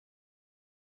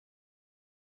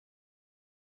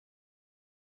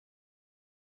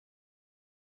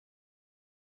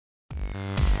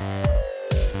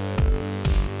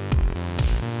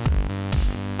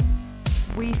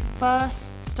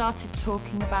first started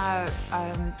talking about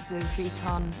the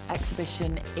Vuitton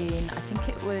exhibition in, I think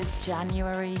it was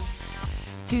January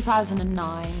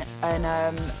 2009,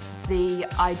 and the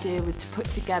idea was to put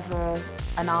together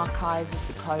an archive of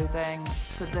the clothing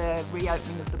for the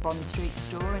reopening of the Bond Street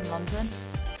store in London.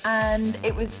 And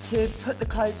it was to put the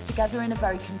clothes together in a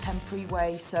very contemporary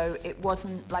way, so it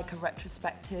wasn't like a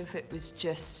retrospective, it was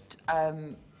just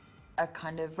a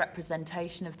kind of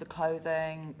representation of the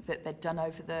clothing that they'd done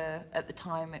over at the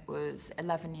time it was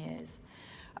 11 years,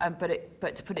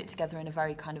 but to put it together in a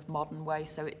very kind of modern way,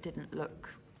 so it didn't look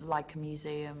like a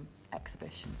museum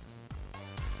exhibition.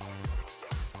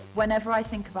 Whenever I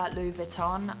think about Louis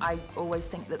Vuitton, I always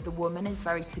think that the woman is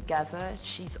very together.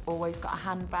 She's always got a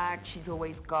handbag, she's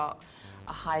always got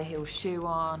a high heel shoe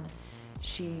on,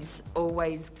 she's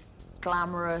always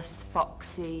glamorous,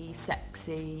 foxy,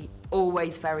 sexy,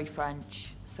 always very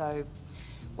French. So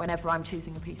whenever I'm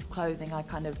choosing a piece of clothing, I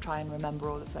kind of try and remember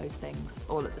all of those things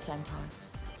all at the same time.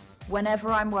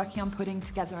 Whenever I'm working on putting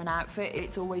together an outfit,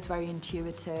 it's always very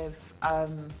intuitive. I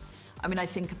mean, I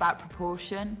think about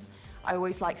proportion. I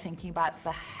always like thinking about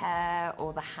the hair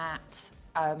or the hat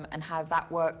and how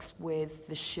that works with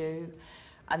the shoe,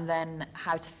 and then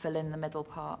how to fill in the middle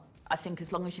part. I think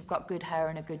as long as you've got good hair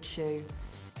and a good shoe,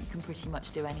 you can pretty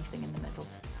much do anything in the middle.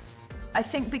 I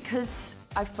think because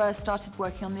I first started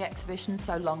working on the exhibition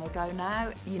so long ago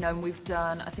now, you know,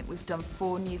 and I think we've done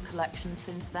 4 new collections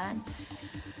since then.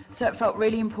 So it felt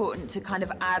really important to kind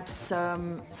of add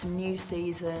some new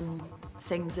season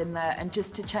things in there, and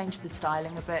just to change the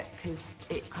styling a bit, because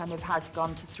it kind of has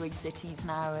gone to 3 cities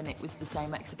now and it was the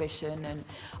same exhibition, and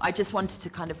I just wanted to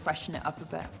kind of freshen it up a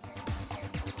bit.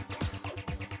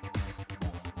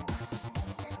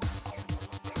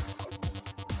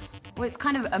 Well, it's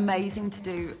kind of amazing to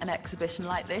do an exhibition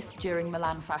like this during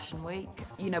Milan Fashion Week.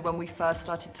 You know, when we first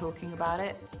started talking about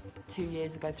it 2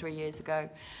 years ago, 3 years ago,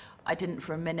 I didn't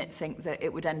for a minute think that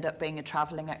it would end up being a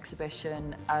travelling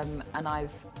exhibition, and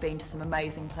I've been to some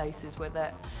amazing places with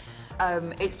it.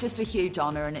 It's just a huge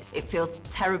honour, and it feels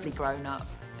terribly grown up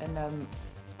and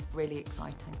really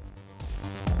exciting.